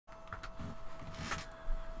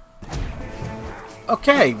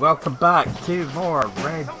Okay, welcome back to more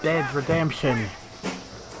Red Dead Redemption.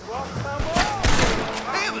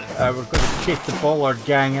 We're going to chase the Bollard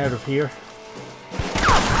gang out of here.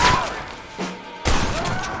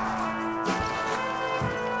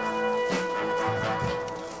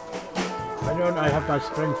 Why don't I have my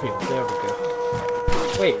Springfield? There we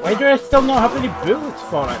go. Wait, why do I still not have any bullets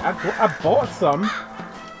for it? I bought some.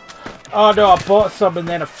 Oh no, I bought some and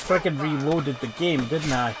then I friggin' reloaded the game,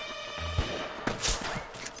 didn't I?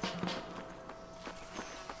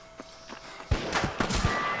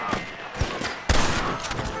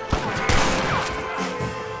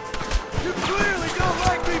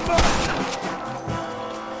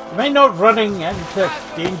 Am I not running into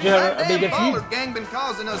danger? I mean, if you... gang been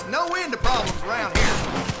causing us no end of problems around here.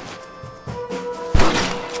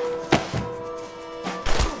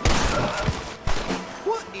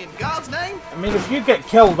 What in God's name? I mean, if you get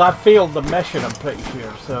killed, I failed the mission, I'm pretty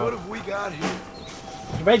sure, so... What have we got here?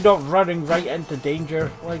 Am I not running right into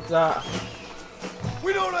danger like that?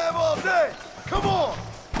 We don't have all day! Come on!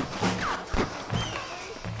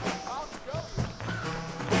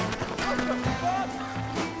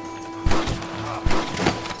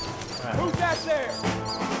 Who's that there?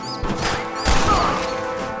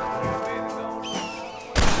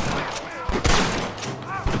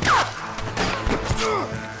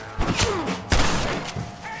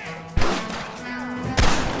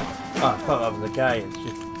 Oh, I thought that was the guy, it's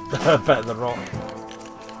just a bit of the rock.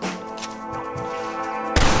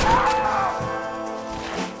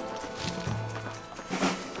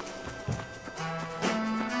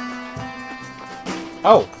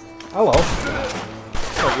 Oh, hello.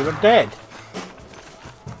 Oh, you were dead.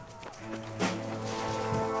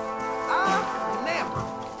 Never.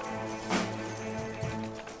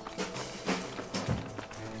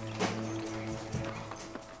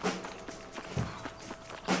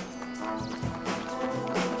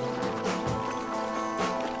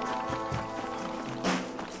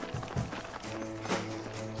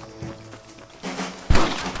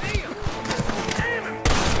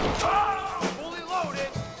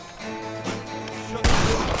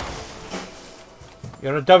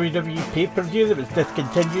 You're a WWE pay-per-view that was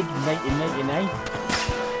discontinued in 1999.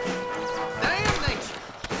 Damn nature.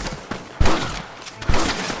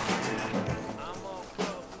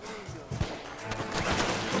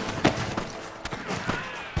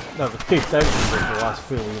 No, it was 2000 was the last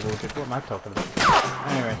fully loaded. What am I talking about?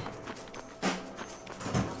 Anyway.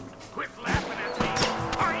 Quit laughing at me!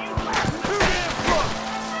 Are you laughing at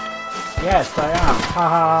me? Yes, I am. Ha ha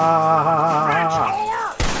ha ha ha.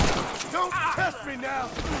 Don't test me now!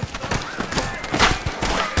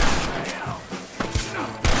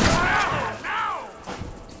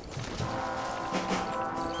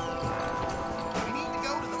 We need to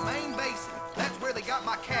go to the main basin. That's where they got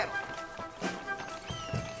my cattle.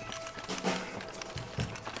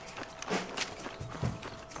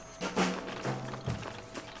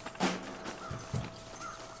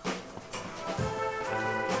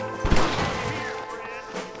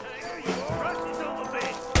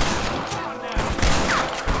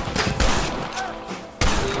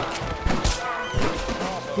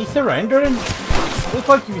 He's surrendering? Looks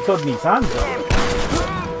like he was holding his hands up.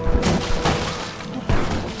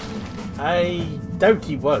 I doubt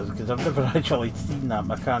he was, because I've never actually seen that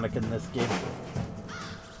mechanic in this game.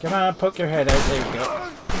 Come on, poke your head out. There you go.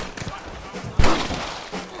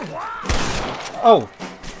 Oh!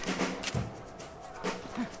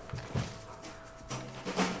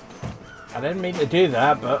 I didn't mean to do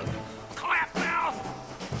that, but...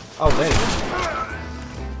 Oh, there you go.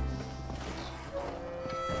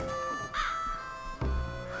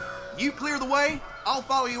 You clear the way, I'll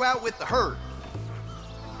follow you out with the herd.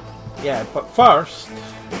 Yeah, but first...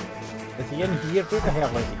 Is he in here? Where the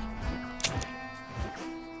hell is he?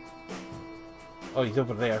 Oh, he's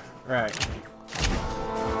over there. Right. Okay,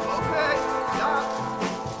 stop.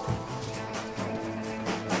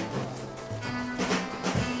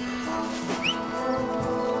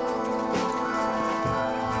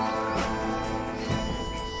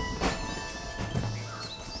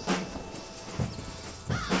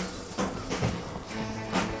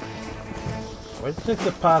 Where's this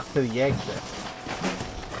the path to the exit?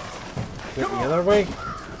 Is it the other way?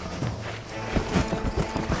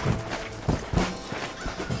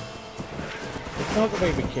 It's not the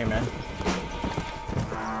way we came in.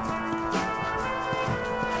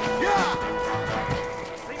 Yeah!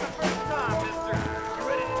 See the first time, mister. You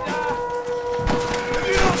ready to die? If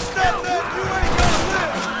you don't stop that, you ain't gonna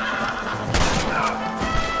live!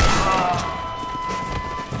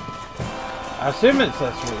 I assume it's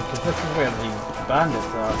this way, because this is where the bandits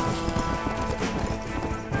are.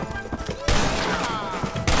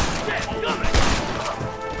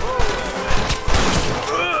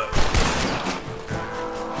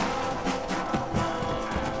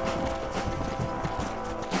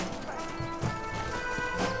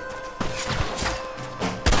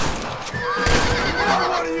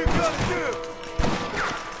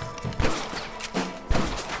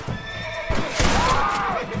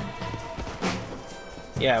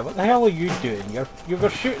 Yeah, what the hell are you doing? You were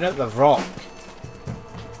shooting at the rock.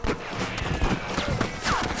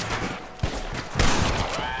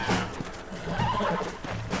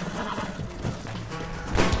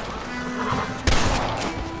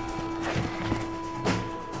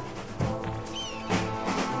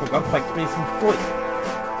 We've got big space and foot.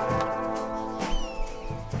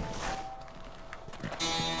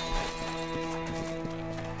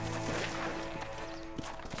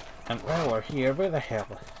 And while we're here, where the hell?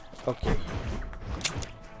 Okay.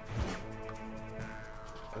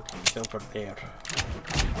 Okay, it's over there.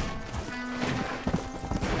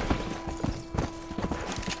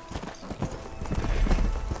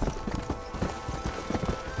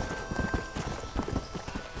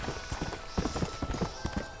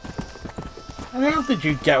 How did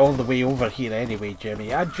you get all the way over here anyway,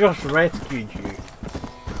 Jimmy? I just rescued you.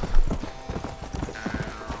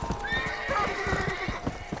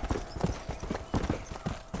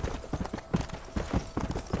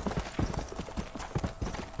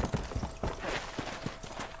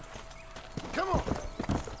 Come on.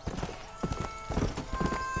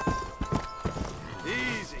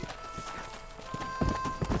 Easy.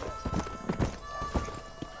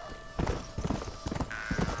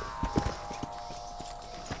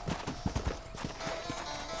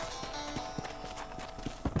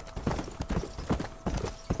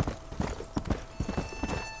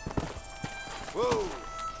 Whoa.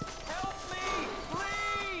 Help me,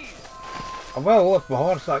 please! Oh, well, if the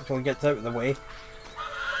horse actually gets out of the way.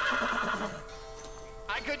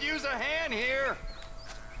 I could use a hand here.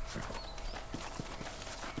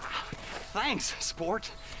 Thanks,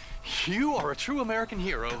 sport. You are a true American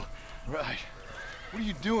hero. Right. What are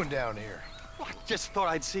you doing down here? Well, I just thought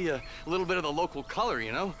I'd see a little bit of the local color,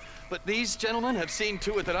 you know? But these gentlemen have seen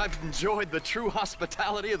to it that I've enjoyed the true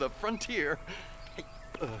hospitality of the frontier. Hey,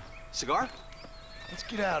 cigar? Let's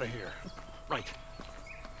get out of here. Right.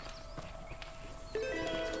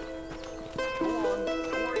 Go on,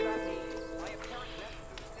 don't worry about me. My apparent death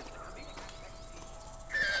to the system are meeting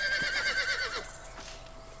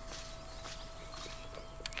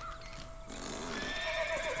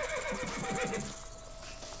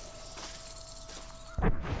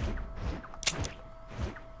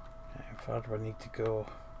How far do I need to go?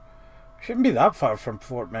 Shouldn't be that far from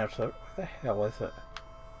Fort Mercer. Where the hell is it?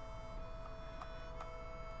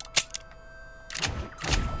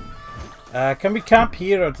 Can we camp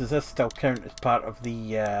here, or does this still count as part of the,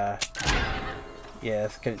 yeah,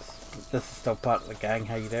 this is still part of the gang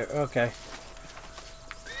hideout. Okay.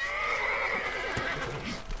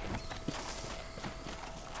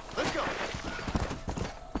 Let's go.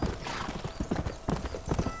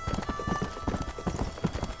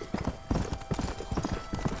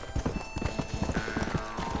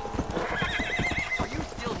 Are you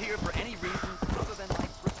still here for any reason other than my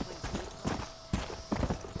bristling teeth?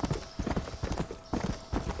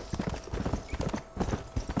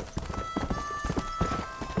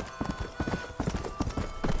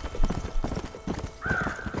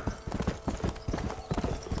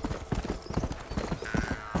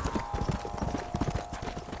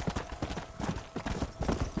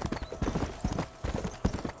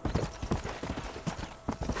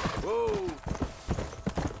 Whoa.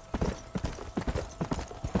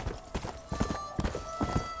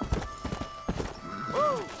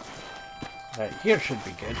 Whoa. Right, here should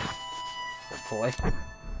be good. Hopefully.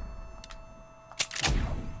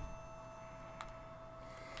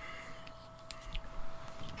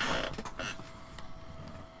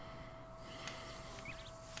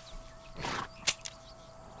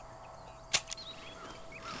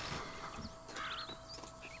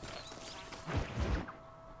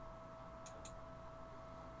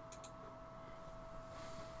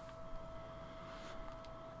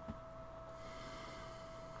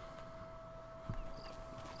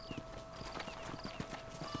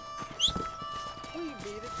 We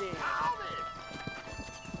made it there.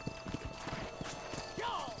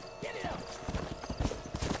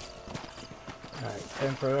 Right,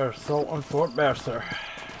 time for our assault on Fort Mercer.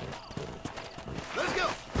 Let's go.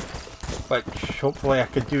 Which hopefully I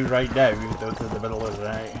could do right now, even though it's in the middle of the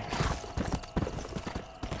night.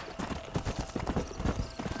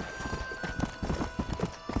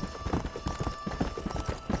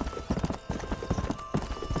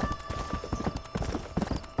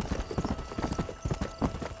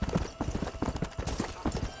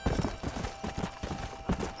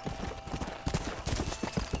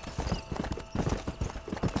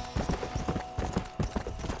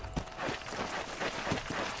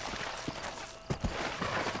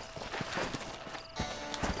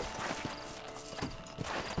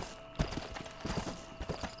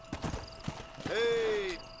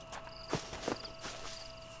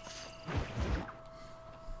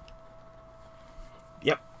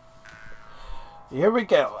 Here we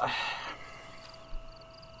go.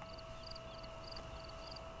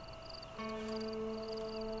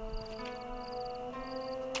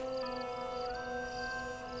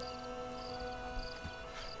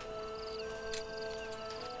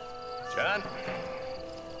 John?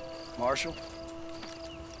 Marshal?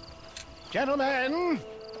 Gentlemen!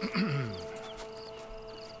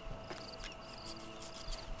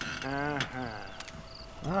 Ah,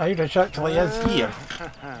 Irish actually is here.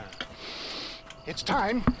 It's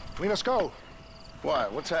time. We must go. Why?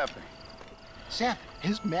 What's happening? Seth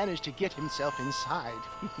has managed to get himself inside.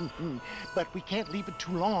 But we can't leave it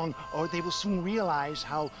too long, or they will soon realize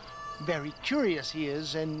how very curious he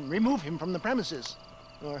is and remove him from the premises.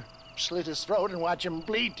 Or slit his throat and watch him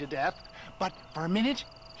bleed to death. But for a minute,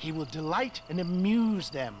 he will delight and amuse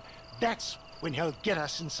them. That's when he'll get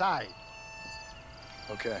us inside.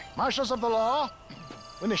 Okay. Marshals of the law,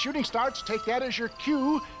 when the shooting starts, take that as your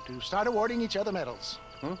cue to start awarding each other medals.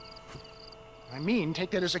 Huh? I mean,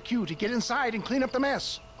 take that as a cue to get inside and clean up the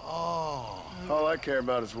mess. Oh. All I care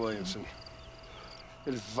about is Williamson.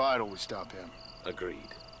 It is vital we stop him.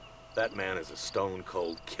 Agreed. That man is a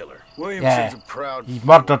stone-cold killer. Williamson's a proud... He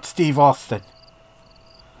murdered Steve Austin.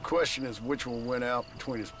 The question is which will win out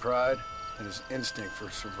between his pride and his instinct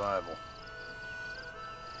for survival.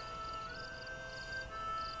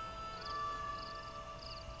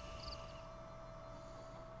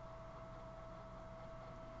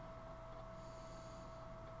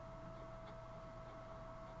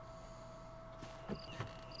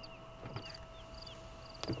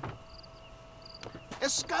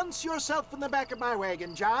 Ensconce yourself in the back of my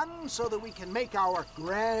wagon, John, so that we can make our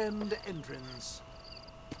grand entrance.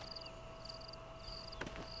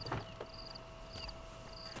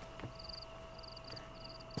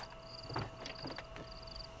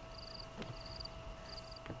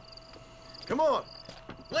 Come on,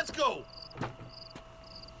 let's go.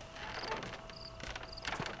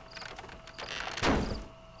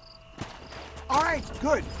 All right,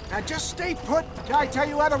 good. Now just stay put till I tell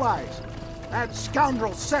you otherwise. That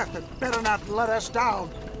scoundrel Seth had better not let us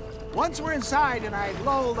down. Once we're inside and I've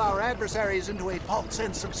lulled our adversaries into a false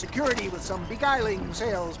sense of security with some beguiling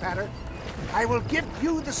sales patter, I will give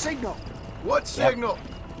you the signal. What signal?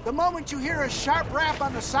 The moment you hear a sharp rap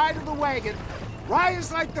on the side of the wagon,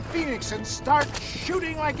 rise like the phoenix and start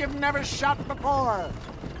shooting like you've never shot before.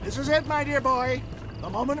 This is it, my dear boy. The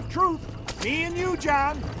moment of truth. Me and you,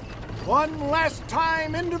 John. One last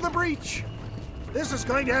time into the breach. This is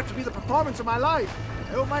going to have to be the performance of my life.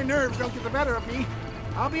 I hope my nerves don't get the better of me.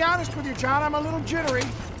 I'll be honest with you, John, I'm a little jittery.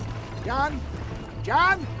 John?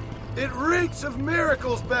 John? It reeks of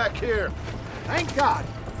miracles back here. Thank God.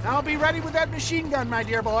 Now be ready with that machine gun, my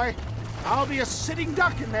dear boy. I'll be a sitting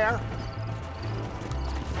duck in there.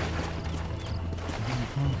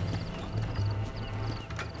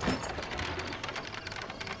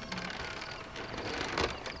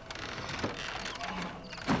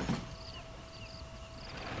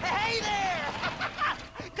 Hey there!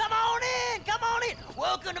 Come on in! Come on in!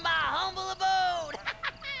 Welcome to my humble abode!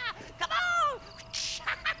 Come on!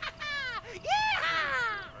 Yeah!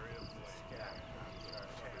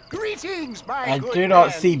 Greetings, my I good do not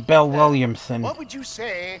man. see Bill Williamson. What would you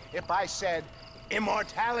say if I said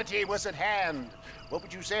immortality was at hand? What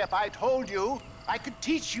would you say if I told you I could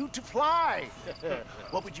teach you to fly?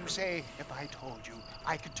 What would you say if I told you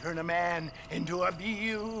I could turn a man into a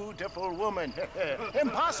beautiful woman?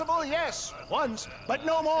 Impossible, yes, once, but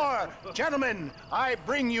no more. Gentlemen, I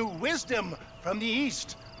bring you wisdom from the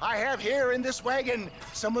East. I have here in this wagon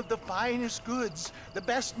some of the finest goods, the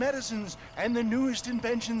best medicines, and the newest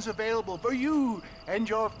inventions available for you and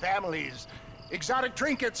your families. Exotic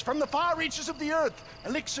trinkets from the far reaches of the earth,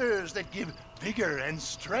 elixirs that give vigor and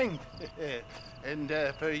strength. And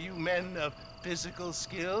for you men of physical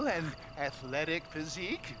skill and athletic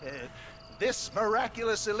physique, this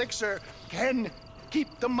miraculous elixir can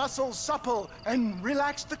keep the muscles supple and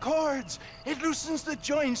relax the cords. It loosens the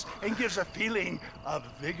joints and gives a feeling of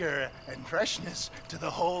vigor and freshness to the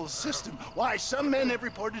whole system. Why, some men have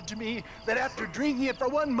reported to me that after drinking it for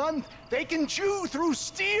 1 month, they can chew through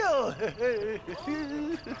steel.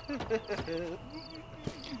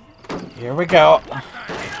 Here we go.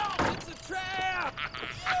 It's a trap!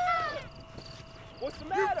 What's the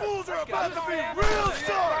matter? You fools are about to be real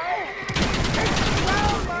sorry!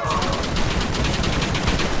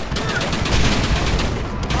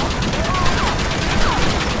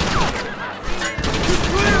 You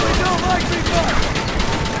clearly don't like me much!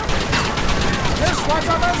 This was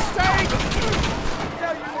a mistake!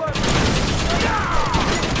 Tell you what.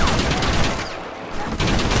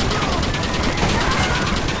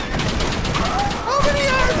 How many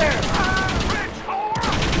are there?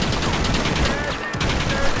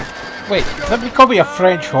 Wait, somebody call me a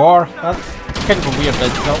French whore? That's kind of a weird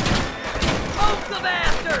insult. Smoke the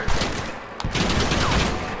bastards!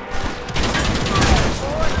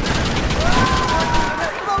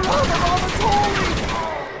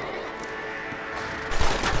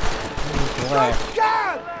 Left.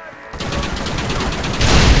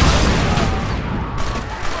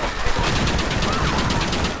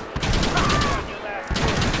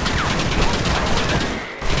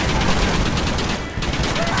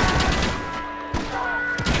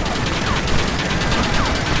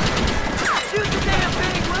 Shoot the damn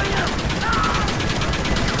thing, William!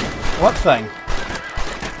 What thing?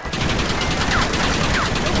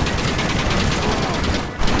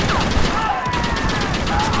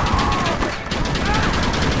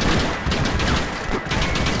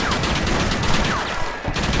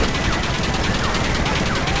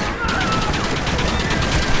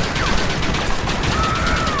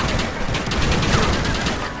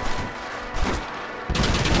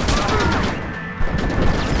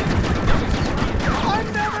 I'm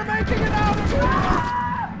never making it out of here!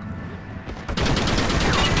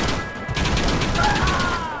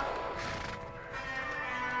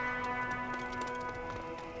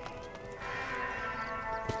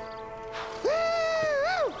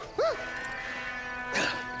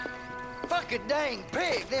 Fucking dang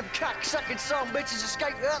pig! Them cock-sucking son bitches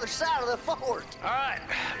escaped the other side of the fort! Alright,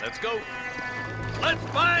 let's go. Let's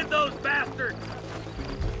find those bastards!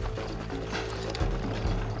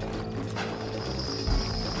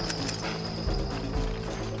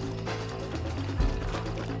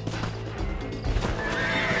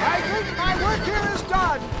 I think my work here is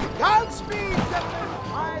done. Godspeed, gentlemen.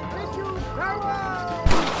 I bid you farewell.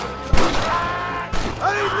 I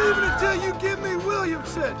ain't leaving until you give me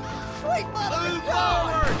Williamson. Sweet mother Move of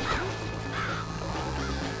God! forward!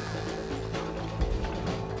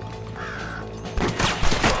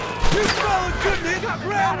 You fella couldn't hit the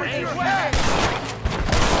ground with your head.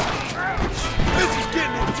 This is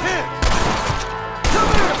getting intense. Come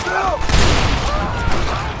here, Phil.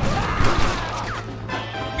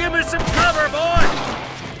 Give me some cover, boy!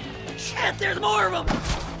 Shit, there's more of them!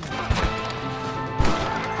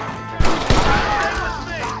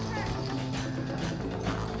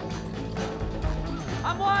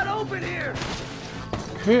 I'm wide open here!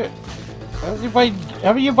 Who? How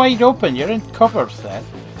are you wide open? You're in cover, Seth.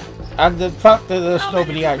 And the fact that there's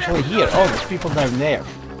nobody actually here. Oh, there's people down there.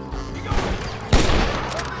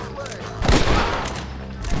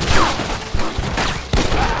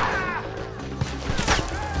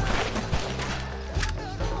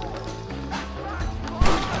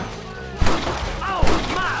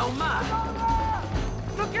 Oh my!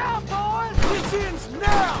 Look out, boys! This ends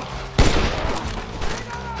now.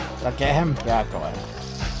 Did I get him? Yeah, I got him.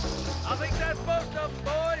 I think that's most of them,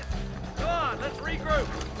 boys. Come on, let's regroup.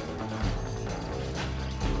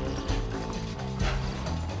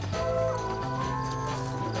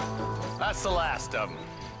 That's the last of them.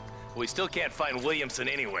 We still can't find Williamson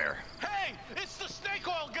anywhere. Hey, it's the snake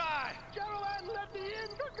oil guy! Gentlemen, let me in,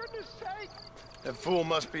 for goodness sake. That fool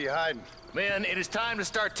must be hiding. Men, it is time to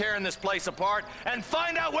start tearing this place apart and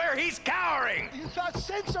find out where he's cowering! A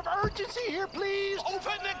sense of urgency here, please.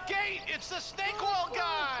 Open the gate! It's the snake oil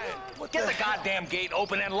guy! Get the goddamn gate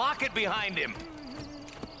open and lock it behind him!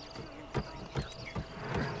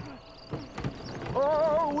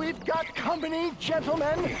 Oh, we've got company,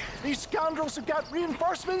 gentlemen. These scoundrels have got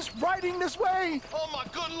reinforcements riding this way. Oh my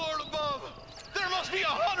good lord above! There must be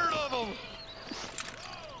 100 of them!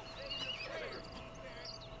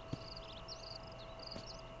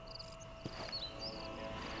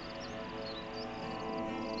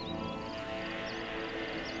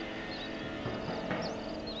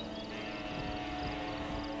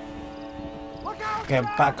 Look out! Get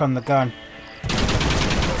back on the gun.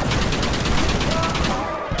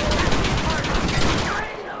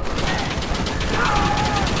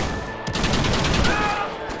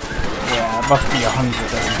 Yeah, it must be 100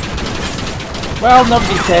 of them. Well,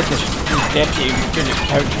 nobody said this deputy was good at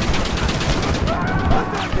counting.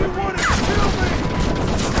 You wanted to kill me.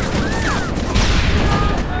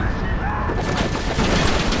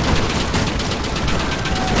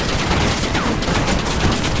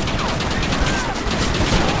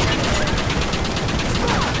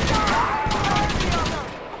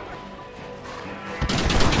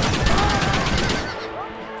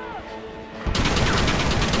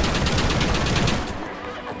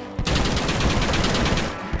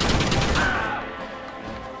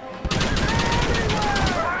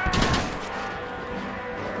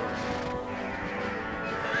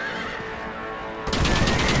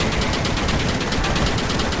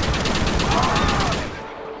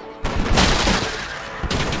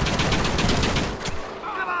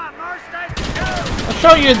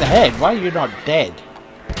 shot you in the head. Why are you not dead?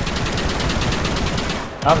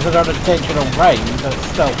 That was an unintentional rhyme, but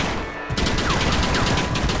still.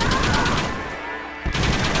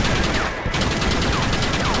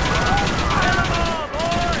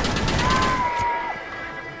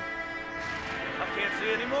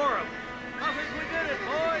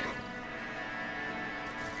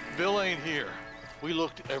 Bill ain't here. We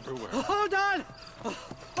looked everywhere. Hold on!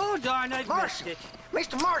 Oh, darn, I missed it.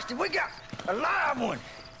 Mr. Marston, we got a live one.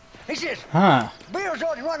 He says, Bill's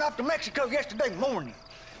already run off to Mexico yesterday morning.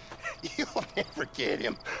 You'll never get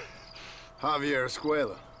him. Javier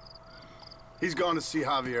Escuela. He's gone to see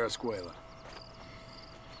Javier Escuela.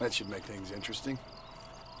 That should make things interesting.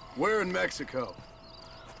 Where in Mexico?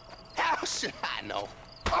 How should I know?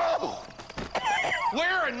 Oh!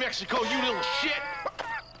 Where in Mexico, you little shit?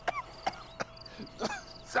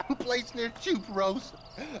 Someplace near Chuparosa,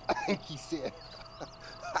 I think he said.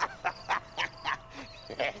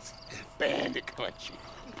 That's bandit country.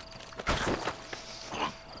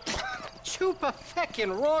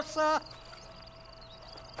 Chupa-feckin'-rosa?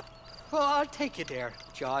 Well, I'll take you there,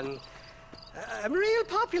 John. I'm real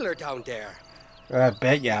popular down there. I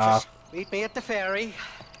bet you are. Just meet me at the ferry.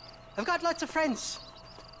 I've got lots of friends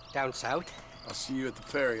down south. I'll see you at the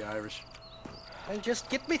ferry, Irish. And just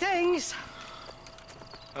get me things.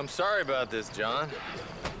 I'm sorry about this, John.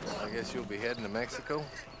 I guess you'll be heading to Mexico?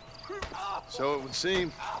 So it would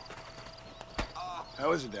seem.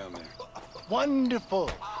 How is it down there? Wonderful.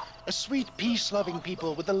 A sweet, peace-loving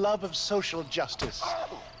people with the love of social justice.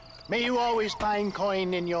 May you always find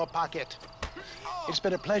coin in your pocket. It's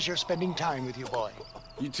been a pleasure spending time with you, boy.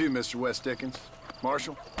 You too, Mr. West Dickens.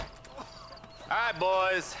 Marshal? All right,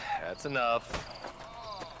 boys. That's enough.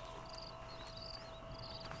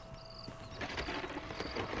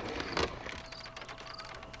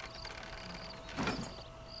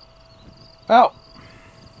 Well.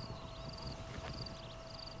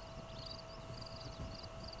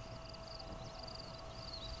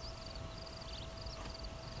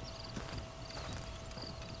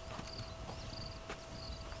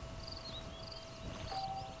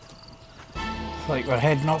 It's like we're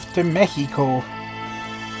heading off to Mexico.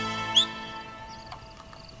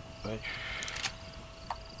 Which,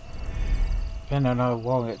 depending on how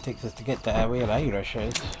long it takes us to get to where Irish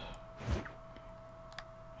is.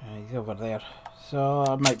 He's over there, so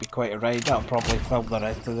it might be quite a ride. I'll probably film the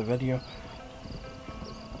rest of the video.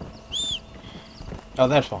 Oh,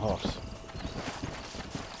 there's my horse.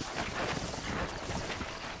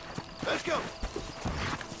 Let's go.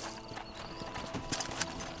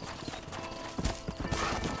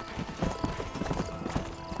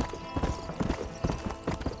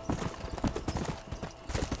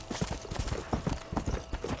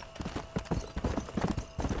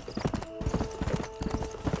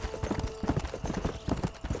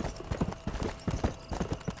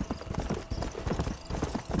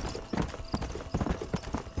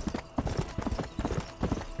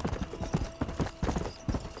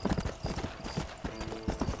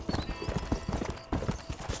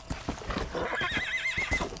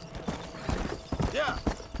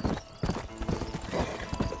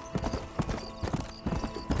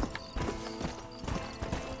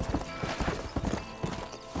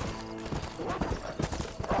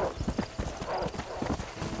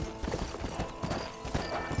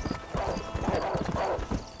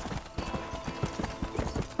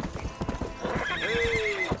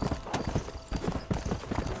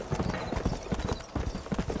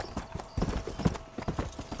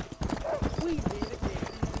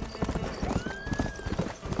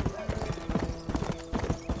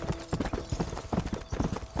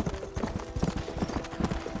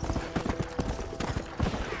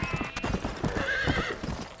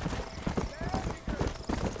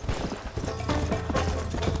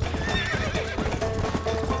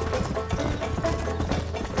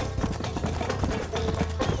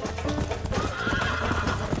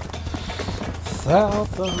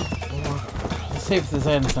 South of the border. Let's see if there's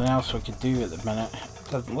anything else we could do at the minute.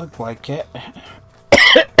 Doesn't look like it.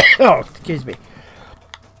 Oh, excuse me.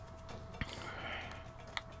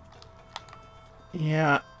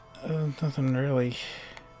 Yeah, nothing really.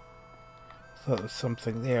 Thought there was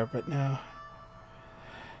something there, but no.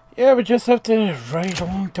 Yeah, we just have to ride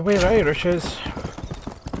along to where Irish is.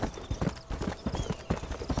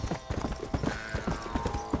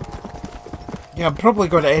 Yeah, I'm probably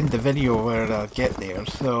going to end the video where I get there,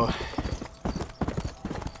 so...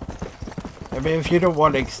 I mean, if you don't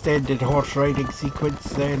want an extended horse riding sequence,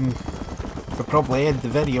 then you could probably end the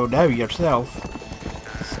video now yourself.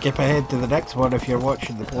 Skip ahead to the next one if you're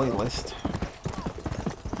watching the playlist.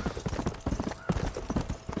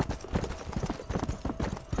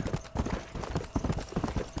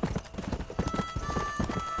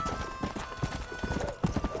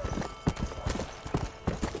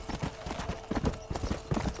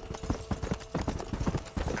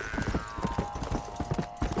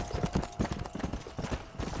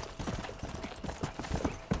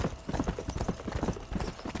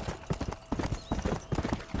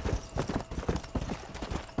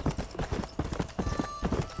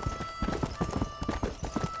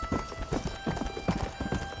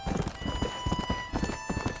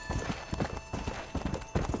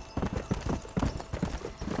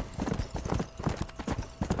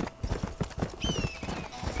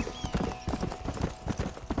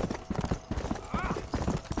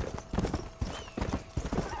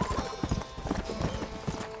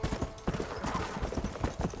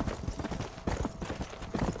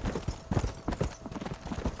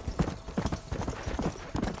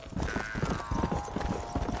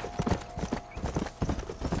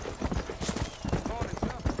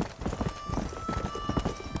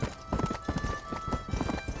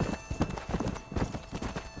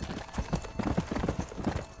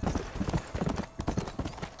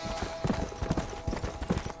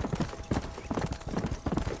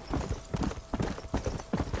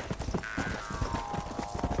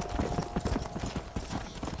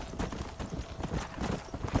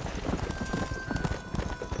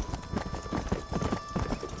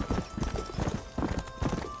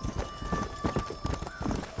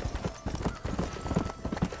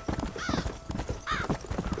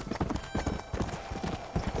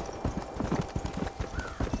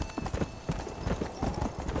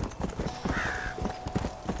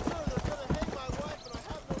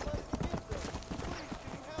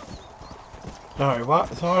 Sorry,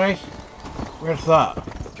 what? Sorry? Where's that?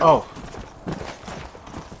 Oh.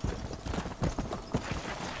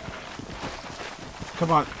 Come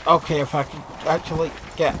on. Okay, if I can actually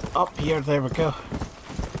get up here, there we go.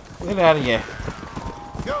 Where are you?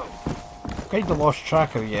 Go. I've kind of lost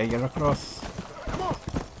track of you. You're across. Come on.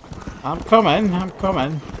 I'm coming. I'm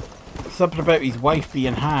coming. Something about his wife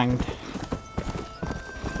being hanged.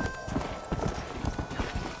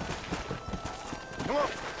 Come on.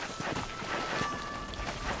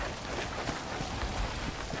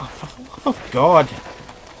 Oh, for the love of God.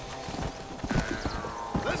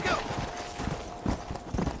 Let's go.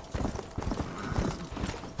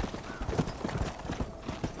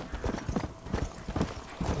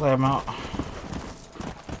 Let him out.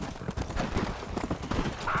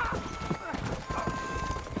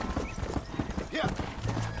 Yeah.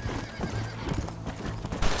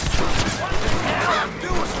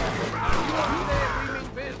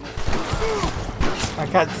 I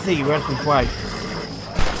can't see. Where's his wife?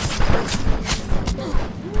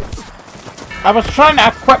 I was trying to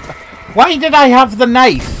equip... Why did I have the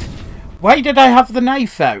knife? Why did I have the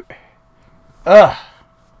knife out? Ugh.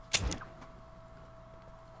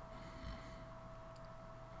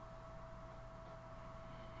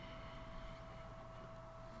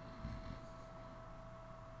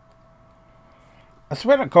 I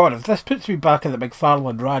swear to God, if this puts me back in the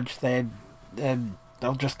McFarlane Ranch, then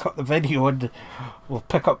I'll just cut the video and we'll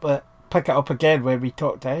pick it up again when we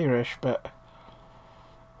talk to Irish. But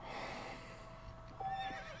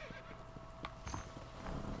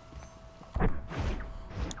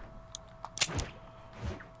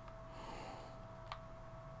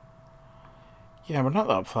yeah, we're not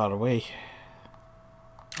that far away.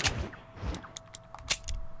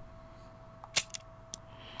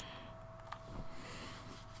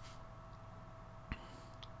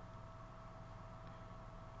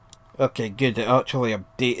 Okay, good. It actually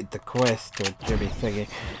updated the quest to Jimmy thingy.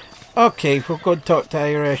 Okay, we'll go and talk to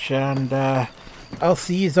Irish, and I'll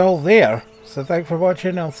see you all there. So thanks for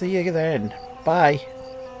watching. I'll see you then. Bye.